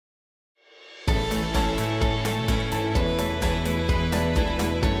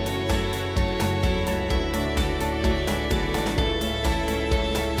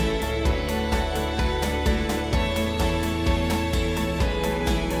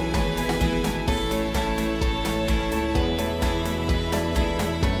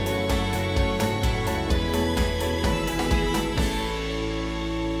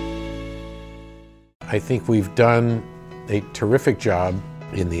I think we've done a terrific job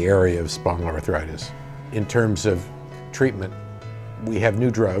in the area of spondyloarthritis. In terms of treatment, we have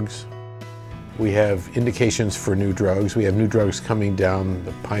new drugs. We have indications for new drugs. We have new drugs coming down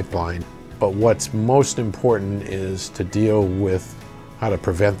the pipeline. But what's most important is to deal with how to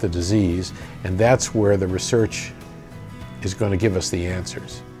prevent the disease, and that's where the research is going to give us the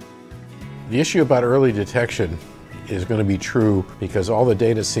answers. The issue about early detection is going to be true because all the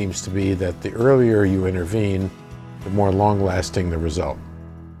data seems to be that the earlier you intervene, the more long-lasting the result.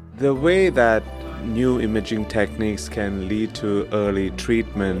 The way that new imaging techniques can lead to early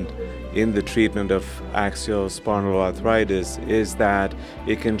treatment in the treatment of axial spondyloarthritis is that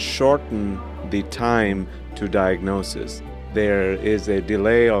it can shorten the time to diagnosis. There is a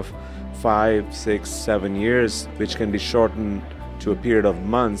delay of 5, 6, 7 years, which can be shortened to a period of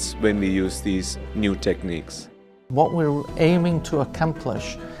months when we use these new techniques. What we're aiming to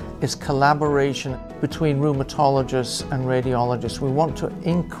accomplish is collaboration between rheumatologists and radiologists. We want to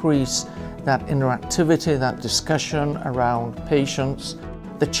increase that interactivity, that discussion around patients,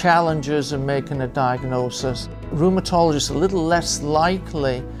 the challenges in making a diagnosis. Rheumatologists are a little less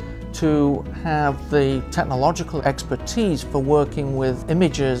likely to have the technological expertise for working with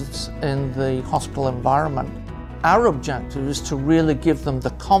images in the hospital environment. Our objective is to really give them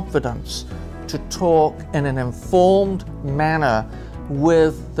the confidence to talk in an informed manner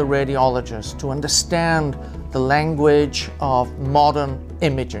with the radiologist, to understand the language of modern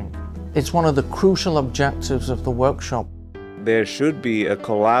imaging. It's one of the crucial objectives of the workshop. There should be a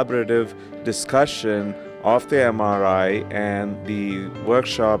collaborative discussion of the MRI, and the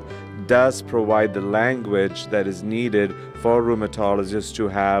workshop does provide the language that is needed for rheumatologists to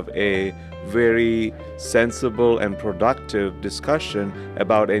have a very sensible and productive discussion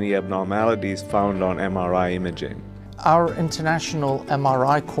about any abnormalities found on MRI imaging. Our international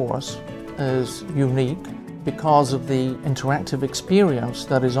MRI course is unique because of the interactive experience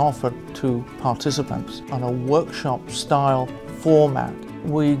that is offered to participants on a workshop-style format.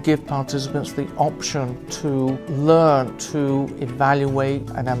 We give participants the option to learn to evaluate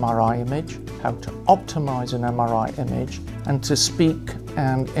an MRI image, how to optimize an MRI image, and to speak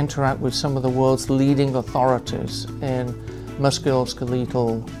and interact with some of the world's leading authorities in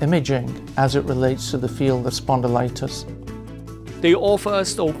musculoskeletal imaging as it relates to the field of spondylitis. They offer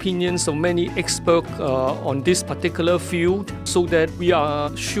us the opinions of many experts on this particular field so that we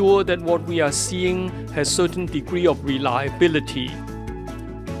are sure that what we are seeing has a certain degree of reliability.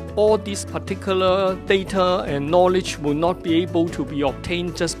 All this particular data and knowledge will not be able to be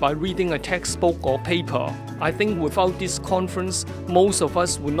obtained just by reading a textbook or paper. I think without this conference, most of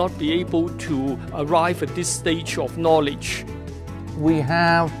us will not be able to arrive at this stage of knowledge. We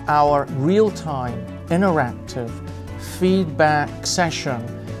have our real-time, interactive feedback session,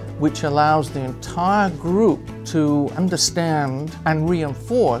 which allows the entire group to understand and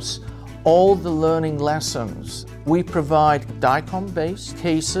reinforce all the learning lessons. We provide DICOM-based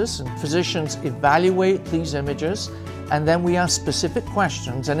cases, and physicians evaluate these images, and then we ask specific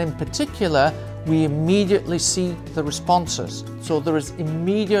questions, and in particular, we immediately see the responses. So there is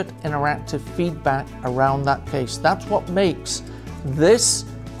immediate interactive feedback around that case. That's what makes this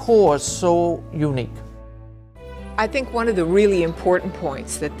course so unique. I think one of the really important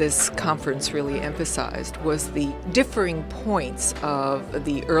points that this conference really emphasized was the differing points of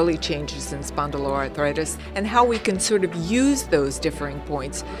the early changes in spondyloarthritis and how we can sort of use those differing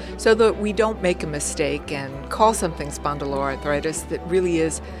points so that we don't make a mistake and call something spondyloarthritis that really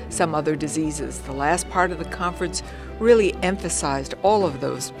is some other diseases. The last part of the conference really emphasized all of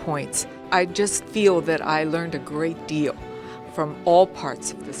those points. I just feel that I learned a great deal from all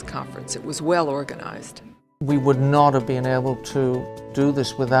parts of this conference. It was well organized. We would not have been able to do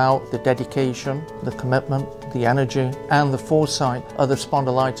this without the dedication, the commitment, the energy, and the foresight of the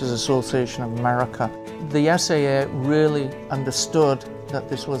Spondylitis Association of America. The SAA really understood that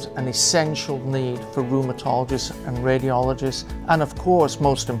this was an essential need for rheumatologists and radiologists, and of course,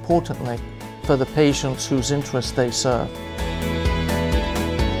 most importantly, for the patients whose interests they serve.